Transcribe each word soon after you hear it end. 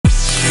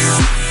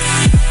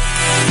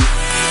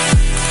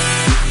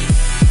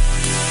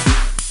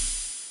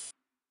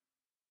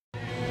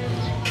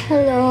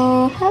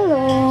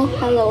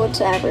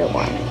to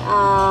everyone.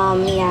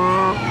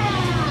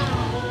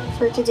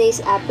 For today's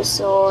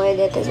episode,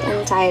 it is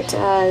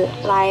entitled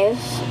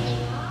Life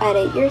at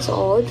 8 years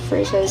old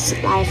versus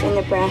Life in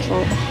the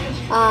Present.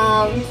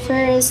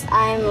 First,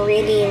 I'm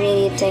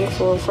really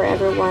thankful for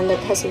everyone that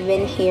has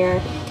been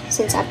here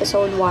since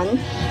episode 1.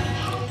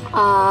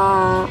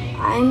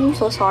 I'm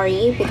so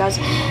sorry because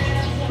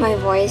my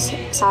voice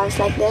sounds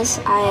like this.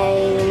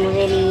 I'm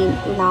really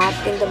not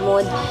in the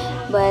mood,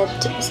 but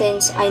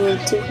since I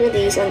need to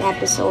release an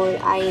episode,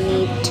 I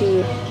need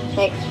to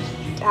like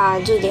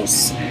do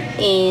this.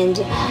 And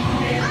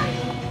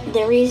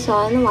the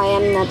reason why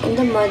I'm not in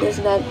the mood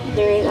is that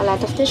there is a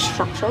lot of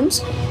distractions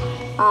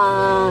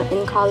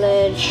in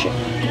college,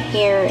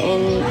 here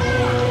in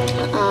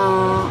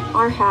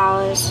our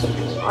house,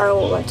 or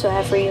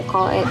whatsoever you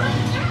call it.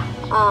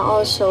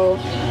 Also,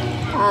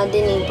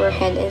 the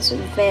neighborhood is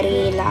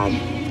very loud.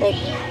 Like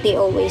they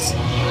always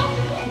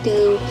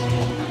do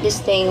these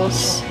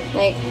things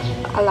like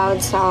a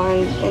loud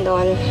sound and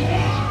all.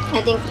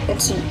 I think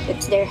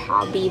it's their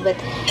hobby, but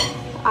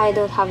I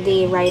don't have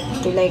the right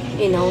to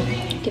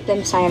keep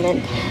them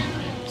silent.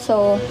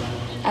 So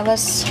I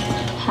was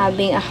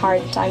having a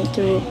hard time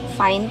to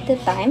find the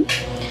time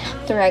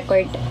to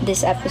record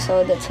this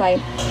episode. That's why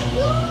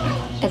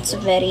it's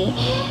very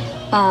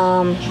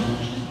um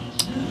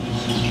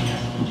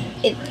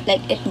it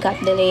got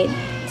delayed.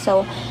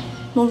 So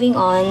moving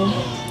on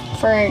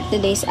for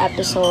today's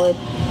episode,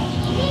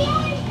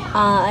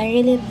 I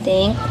really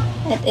think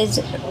it is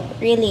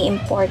really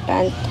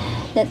important.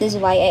 That is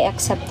why I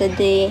accepted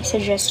the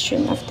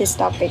suggestion of this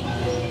topic.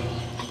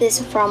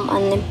 This is from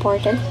an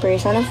important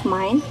person of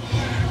mine,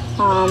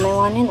 my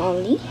one and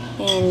only,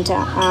 and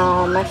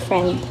my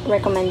friend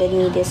recommended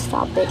me this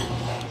topic.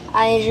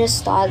 I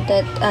just thought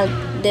that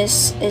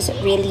this is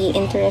really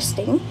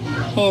interesting,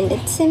 and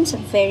it seems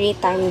very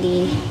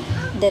timely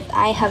that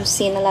I have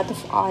seen a lot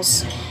of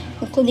us,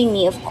 including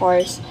me, of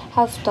course,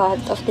 have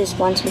thought of this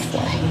once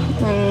before.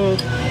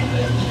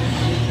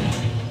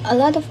 A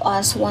lot of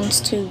us wants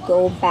to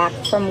go back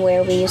from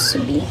where we used to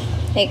be.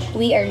 Like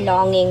we are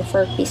longing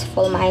for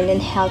peaceful mind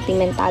and healthy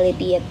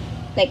mentality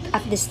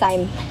at this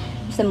time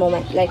of the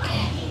moment.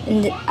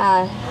 In the,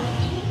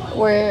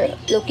 we're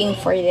looking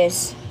for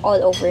this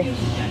all over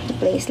the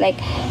place.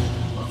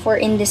 For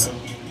in this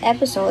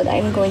episode,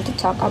 I'm going to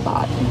talk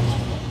about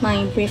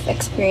my brief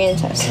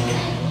experiences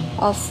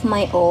of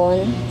my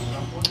own,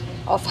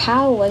 of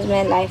how was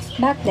my life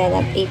back then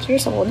at 8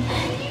 years old,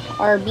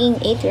 or being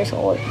 8 years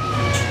old,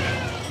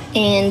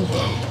 and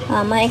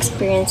my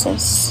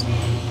experiences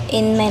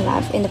in my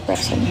life in the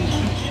present.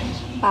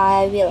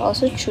 I will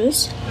also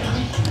choose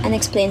and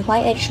explain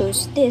why I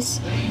chose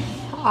this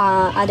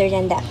other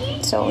than that.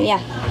 So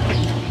yeah,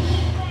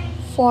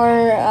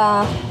 for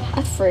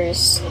at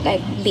first,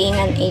 like being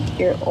an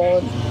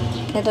 8-year-old,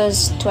 it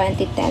was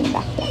 2010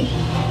 back then.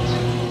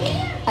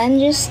 I'm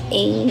just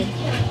a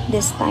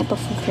this type of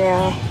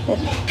girl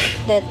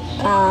that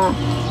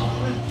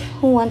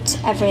who wants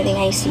everything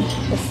I see,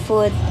 the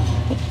food,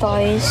 the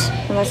toys,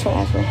 and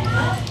whatsoever.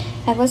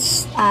 I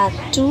was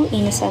too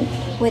innocent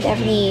with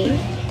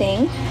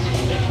everything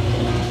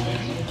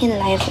in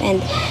life,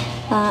 and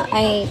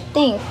I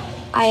think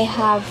I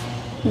have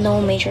no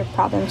major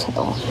problems at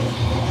all.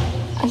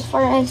 As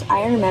far as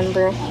I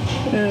remember,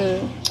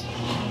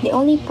 the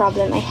only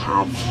problem I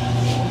have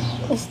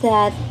is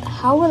that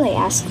how will I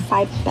ask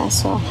 5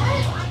 peso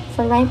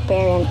for my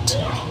parent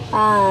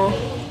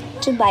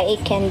to buy a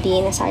candy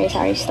in a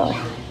sari-sari store?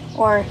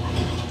 Or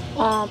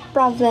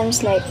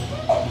problems like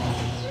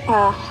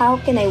how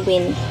can I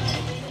win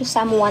to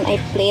someone I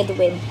played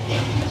with,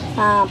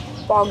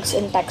 pogs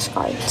and text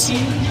cards.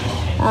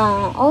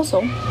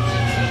 Also,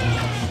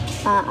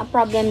 a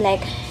problem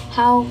like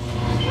how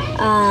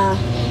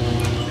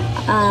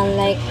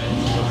like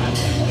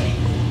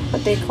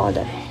what do you call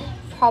that?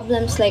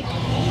 Problems like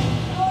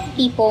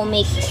people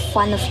make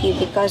fun of you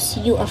because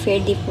you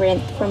appear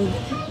different from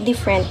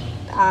different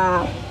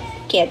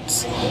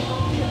kids.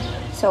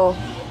 So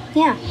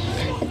yeah,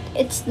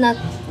 it's not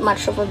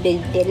much of a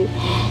big deal,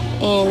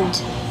 and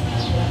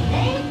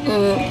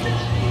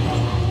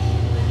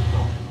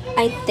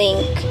I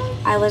think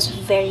I was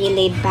very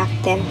laid back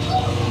then.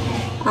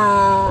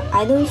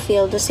 I don't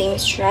feel the same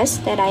stress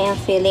that I am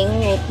feeling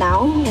right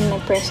now in my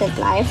present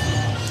life.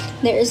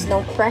 There is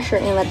no pressure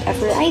in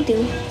whatever I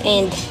do,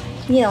 and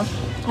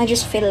I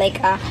just feel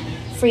like a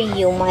free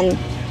human,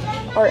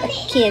 or a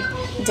kid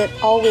that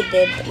all we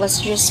did was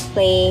just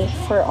play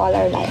for all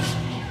our life.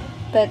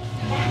 But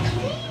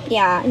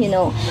yeah,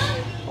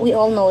 we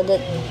all know that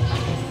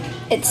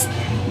it's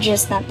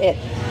just not it.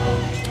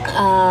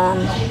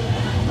 Um,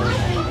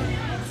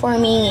 for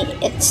me,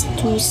 it's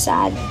too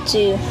sad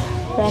to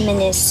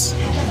reminisce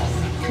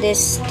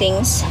these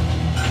things,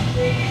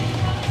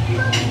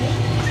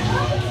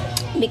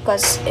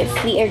 because if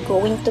we are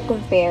going to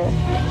compare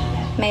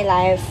your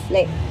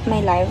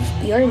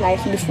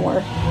life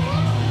before,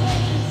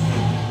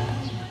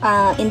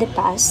 in the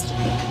past,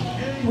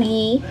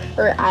 we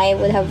or I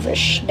would have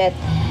wished that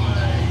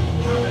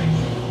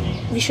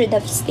we should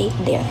have stayed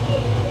there.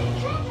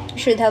 We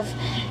should have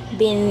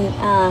been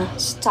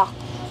stuck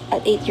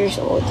at 8 years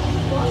old,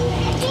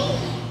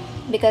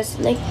 because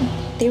like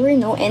there were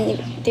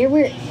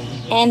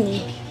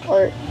any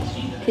or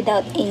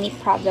without any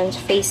problems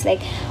faced,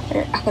 like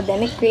our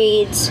academic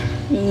grades,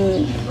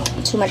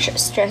 too much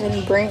stress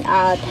and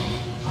burnout,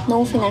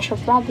 no financial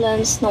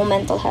problems, no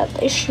mental health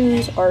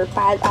issues or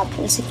piled up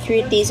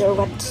insecurities or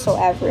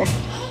whatsoever,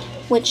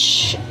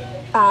 which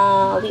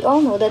we all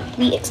know that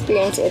we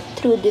experience it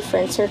through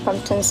different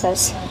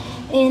circumstances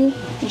in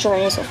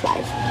journeys of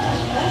life.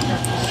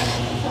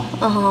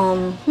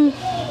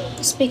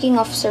 Speaking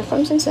of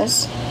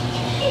circumstances,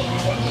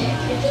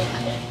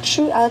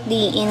 throughout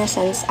the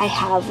innocence I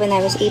have when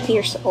I was 8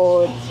 years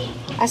old,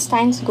 as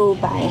times go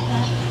by,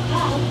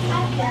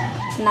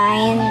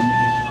 9,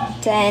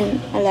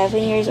 10,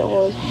 11 years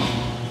old,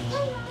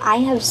 I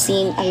have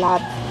seen a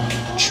lot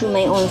through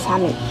my own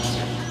family.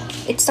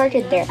 It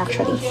started there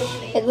actually.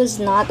 It was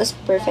not as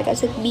perfect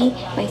as it be.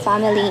 My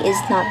family is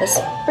not as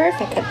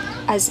perfect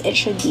as it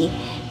should be.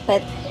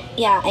 But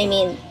yeah, I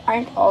mean,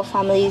 aren't all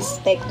families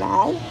like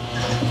that?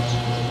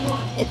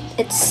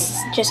 It's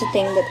just a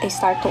thing that I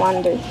start to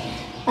wonder.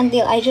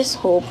 Until I just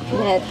hope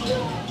that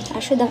I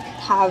shouldn't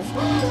have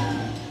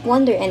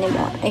wonder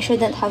anymore. I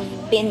shouldn't have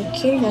been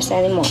curious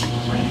anymore.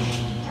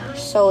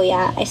 So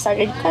yeah, I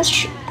started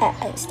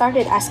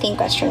asking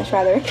questions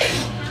rather,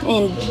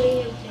 and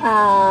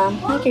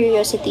my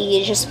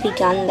curiosity just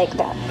began like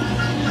that.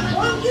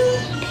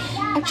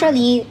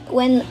 Actually,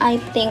 when I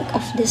think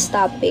of this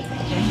topic,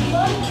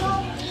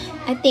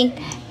 I think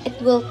it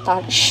will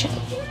touch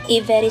a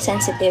very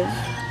sensitive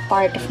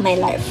part of my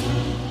life.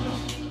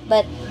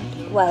 But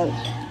well,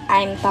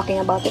 I'm talking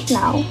about it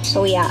now.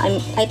 So yeah,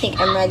 I think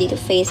I'm ready to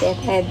face it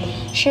and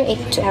share it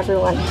to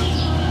everyone.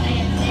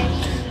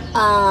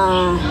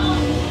 Uh,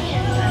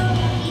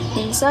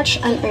 in such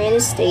an early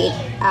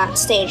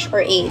stage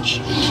or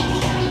age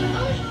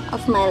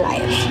of my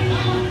life,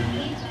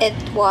 it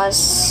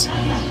was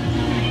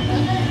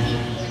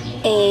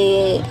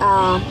a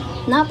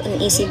not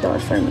an easy door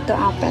for me to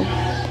open.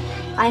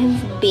 I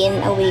have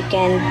been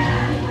awakened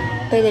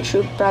by the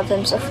true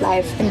problems of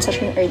life in such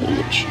an early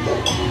age.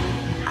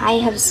 I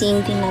have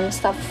seen the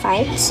non-stop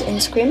fights and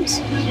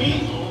screams,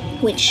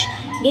 which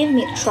gave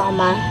me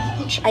trauma,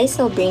 which I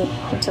still bring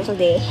until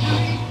today.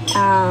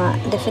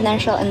 The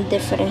financial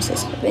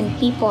indifferences between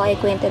people I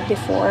acquainted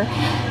before,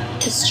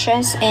 the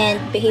stress and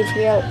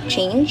behavioral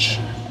change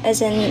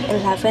as an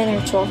 11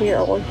 or 12-year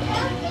old,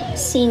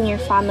 seeing your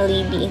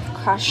family being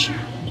crushed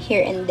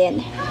here and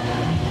then.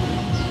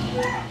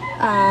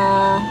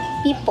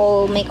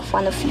 People make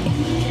fun of you.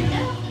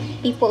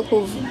 People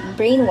who've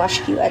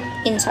brainwashed you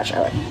in such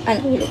an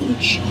early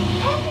age.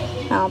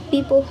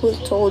 People who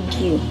told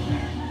you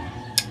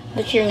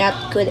that you're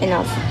not good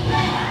enough.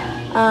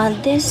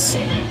 These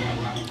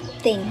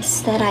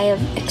things that I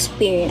have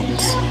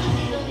experienced,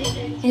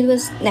 it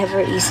was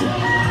never easy.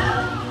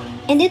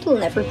 And it will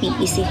never be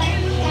easy.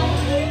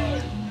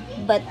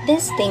 But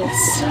these things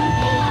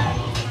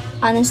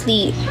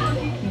honestly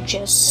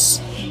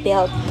just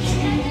built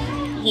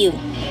you,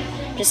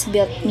 just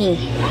built me.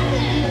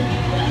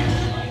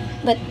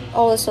 But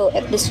also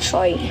it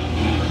destroyed,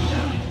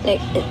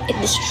 it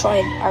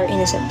destroyed our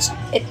innocence.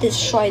 It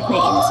destroyed my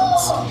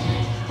innocence.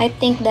 I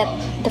think that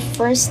the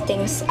first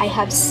things I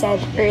have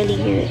said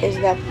earlier is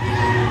that,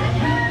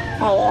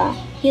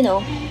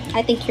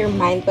 I think your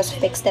mind was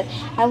fixed that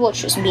I will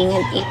choose being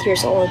an 8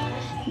 years old.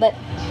 But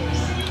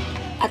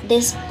at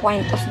this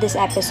point of this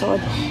episode,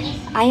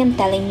 I am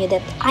telling you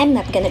that I'm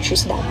not gonna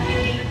choose that.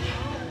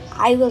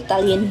 I will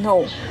tell you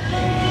no.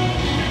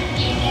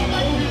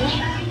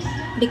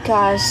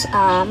 Because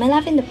my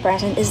life in the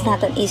present is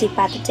not an easy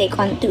path to take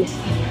on too.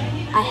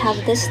 I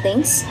have these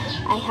things.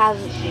 I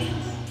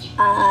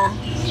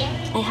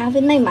have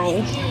in my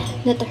mind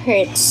that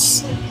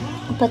hurts,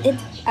 but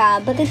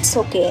it's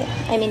okay.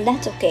 I mean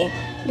that's okay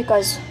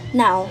because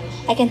now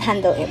I can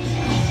handle it.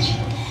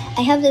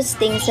 I have these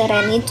things that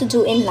I need to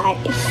do in life,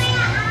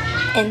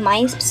 and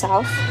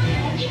myself,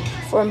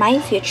 for my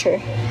future.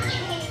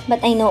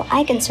 But I know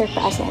I can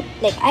surpass it.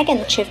 Like I can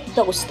achieve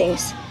those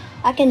things.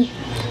 I can,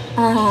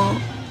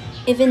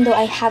 even though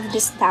I have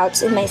these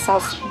doubts in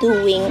myself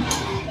doing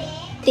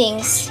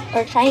things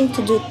or trying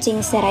to do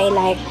things that I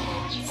like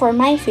for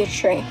my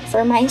future,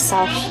 for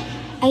myself,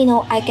 I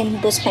know I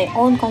can boost my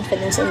own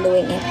confidence in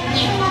doing it.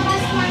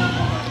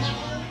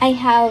 I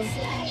have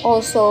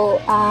also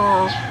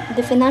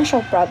the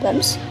financial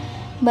problems,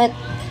 but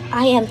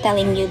I am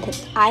telling you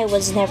that I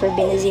was never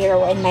been a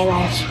zero in my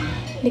life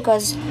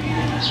because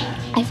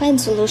I find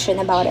solution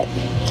about it.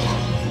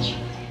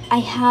 I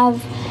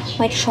have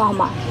my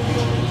trauma,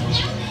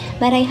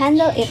 but I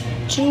handle it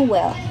too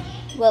well.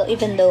 Well,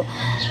 even though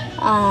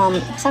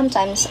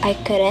sometimes I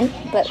couldn't,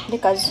 but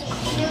because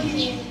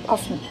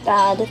of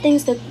the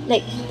things that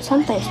like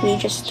sometimes we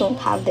just don't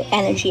have the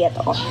energy at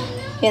all.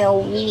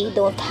 We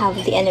don't have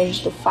the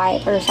energy to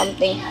fight or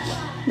something,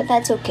 but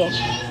that's okay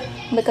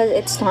because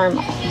it's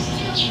normal.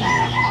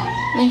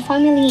 My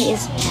family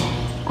is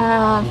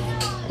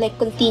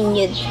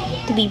continued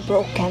to be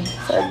broken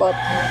for about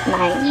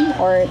 9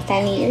 or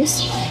 10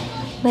 years.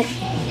 But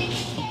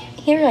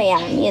here I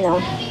am,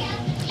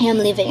 I am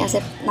living as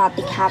if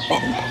nothing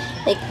happened.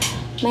 Like,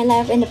 my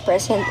life in the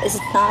present is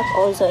not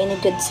also in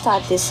a good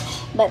status,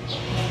 but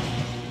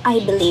I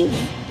believe,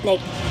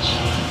 like,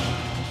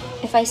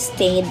 if I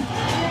stayed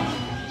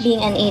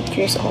being an 8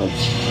 years old,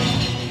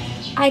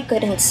 I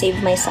couldn't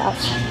save myself.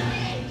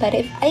 But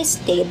if I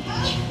stayed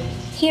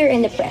here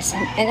in the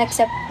present and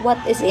accept what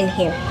is in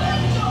here,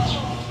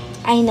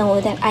 I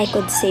know that I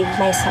could save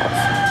myself.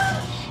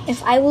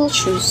 If I will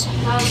choose,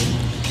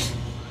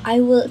 I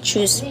will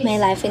choose my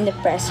life in the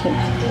present.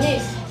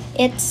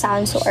 It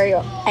sounds so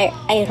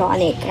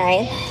ironic,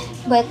 right?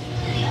 But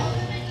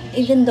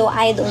even though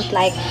I don't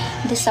like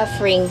the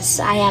sufferings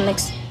I am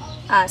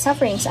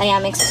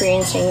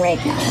experiencing right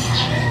now,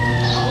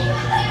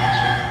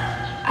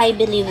 I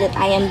believe that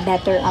I am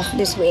better off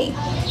this way.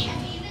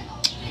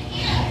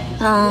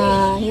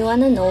 You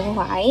wanna know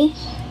why?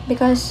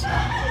 Because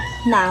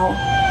now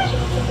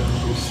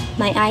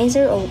my eyes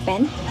are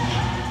open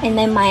and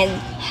my mind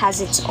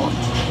has its own.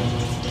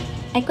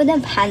 I could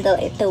have handled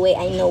it the way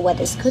I know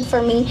what is good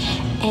for me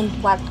and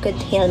what could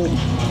heal me.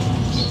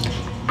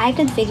 I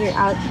could figure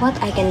out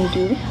what I can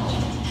do,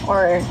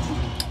 or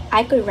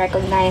I could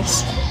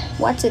recognize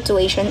what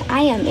situation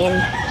I am in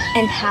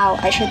and how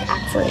I should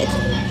act for it.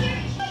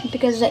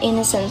 Because the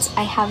innocence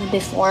I have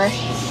before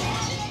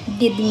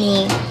did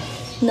me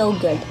no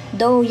good.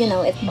 Though,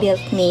 it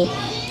built me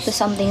to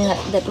something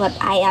that what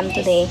I am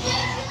today.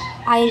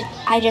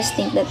 I just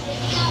think that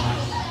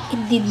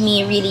it did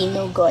me really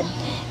no good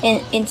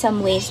in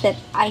some ways that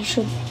I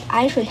should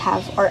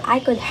have, or I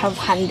could have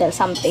handled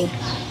something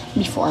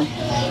before.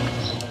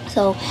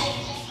 So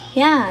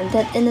yeah,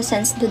 that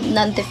innocence did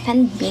not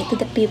defend me to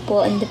the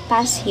people in the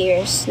past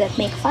years that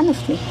make fun of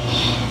me.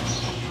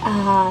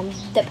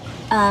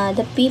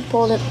 The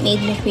people that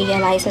made me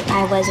realize that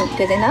I wasn't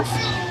good enough,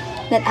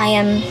 that I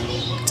am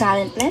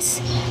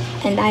talentless,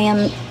 and I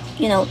am,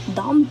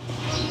 dumb.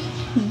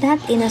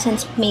 That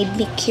innocence made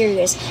me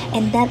curious,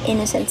 and that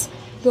innocence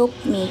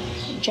broke me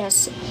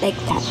just like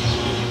that.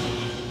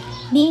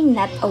 Being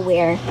not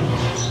aware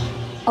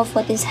of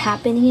what is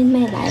happening in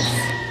my life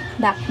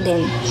back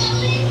then,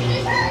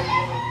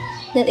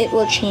 that it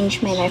will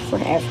change my life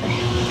forever.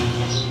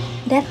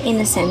 That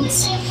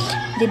innocence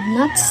did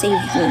not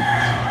save me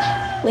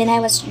when I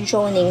was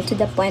drowning to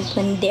the point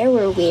when there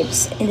were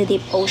waves in the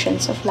deep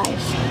oceans of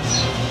life.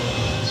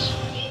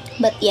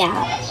 But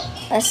yeah,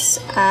 as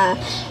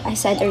I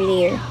said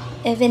earlier,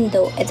 even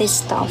though it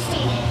is tough,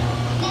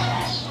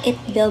 it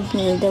built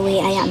me the way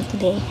I am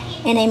today,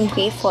 and I'm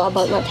grateful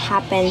about what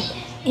happened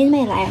in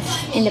my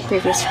life in the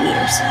previous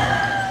years.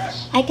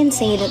 I can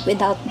say that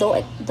without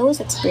those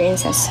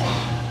experiences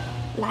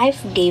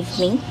life gave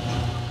me,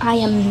 I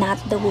am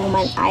not the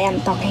woman I am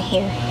talking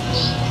here.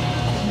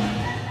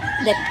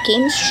 That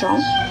came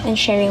strong and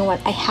sharing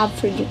what I have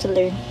for you to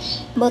learn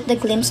about the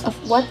glimpse of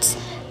what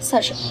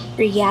such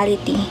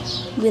reality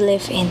we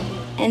live in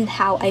and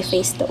how I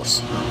face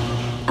those.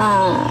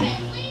 Uh,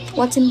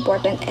 what's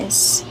important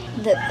is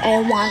that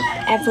I want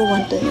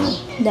everyone to know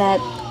that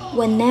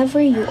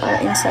whenever you are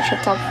in such a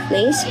tough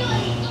place,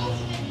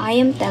 I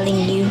am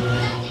telling you,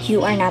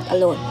 you are not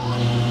alone.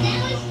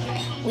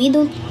 We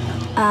don't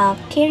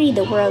carry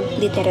the world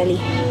literally.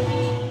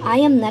 I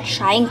am not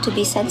trying to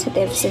be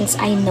sensitive since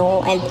I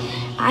know and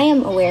I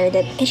am aware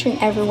that each and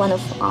every one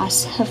of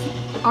us have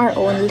our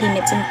own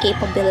limits and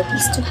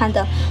capabilities to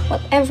handle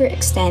whatever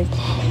extent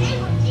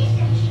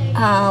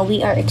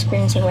we are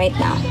experiencing right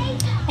now.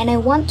 And I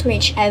want to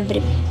reach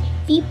every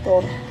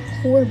people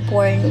who were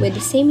born with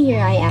the same year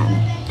I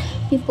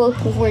am, people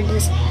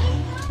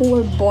who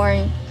were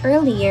born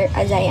earlier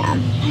as I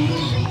am.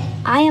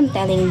 I am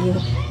telling you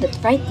that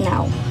right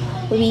now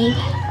we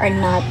are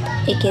not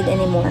a kid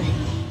anymore.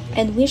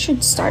 And we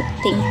should start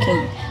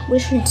thinking, we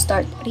should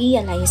start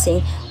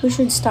realizing, we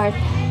should start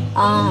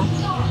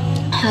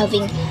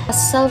having a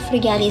self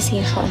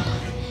realization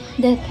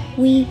that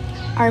we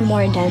are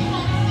more than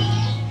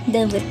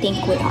we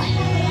think we are.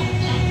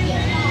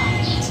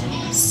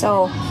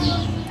 So,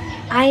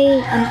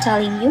 I am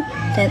telling you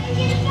that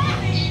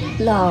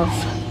love,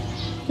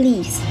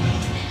 please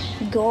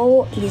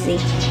go easy.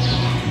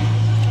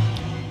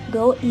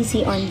 Go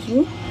easy on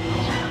you,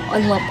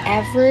 on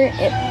whatever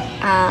it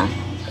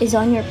is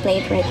on your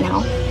plate right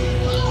now,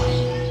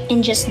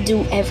 and just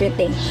do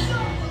everything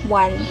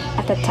one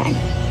at a time.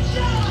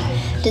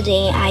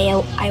 Today,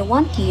 I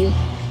want you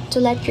to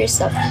let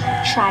yourself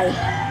try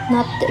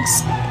not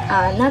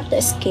to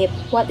escape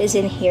what is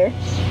in here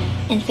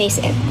and face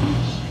it,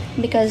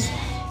 because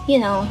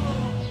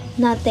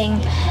nothing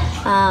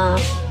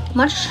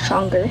much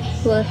stronger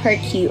will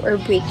hurt you or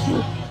break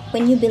you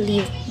when you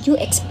believe you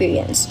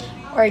experience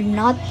or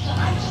not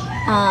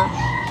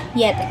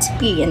yet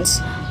experience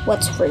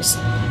what's worst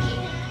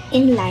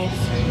in life.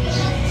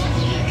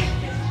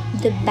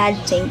 The bad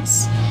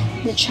things,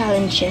 the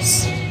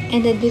challenges,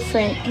 and the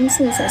different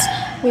instances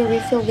where we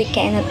feel we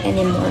cannot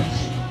anymore,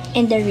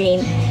 and the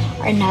rain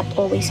are not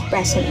always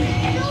present.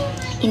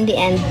 In the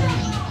end,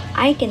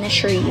 I can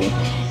assure you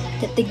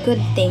that the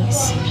good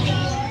things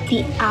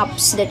the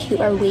ups that you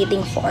are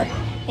waiting for,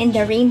 and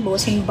the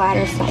rainbows and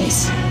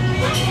butterflies.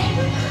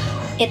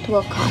 It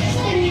will come.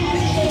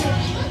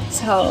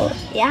 So,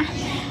 yeah,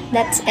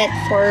 that's it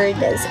for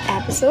this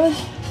episode.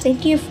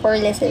 Thank you for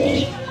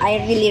listening.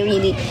 I really,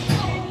 really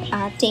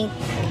think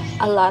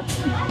a lot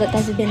that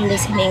has been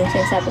listening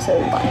since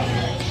episode 1.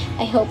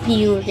 I hope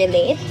you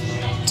relate,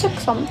 took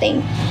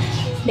something,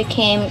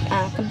 became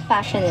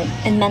compassionate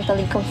and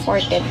mentally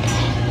comforted,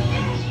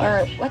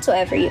 or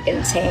whatsoever you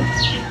can say.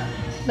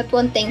 But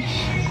one thing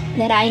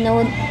that I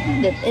know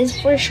that is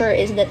for sure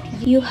is that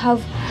you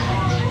have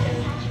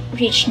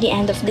reached the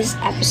end of this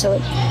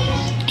episode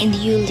and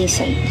you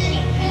listened.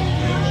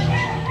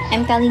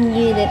 I'm telling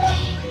you that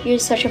you're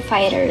such a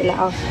fighter,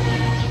 love.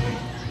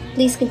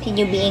 Please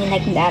continue being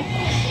like that.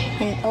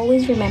 And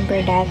always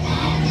remember that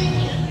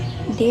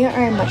there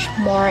are much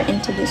more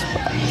into this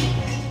world.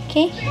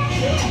 Okay?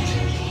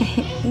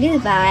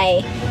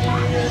 Goodbye.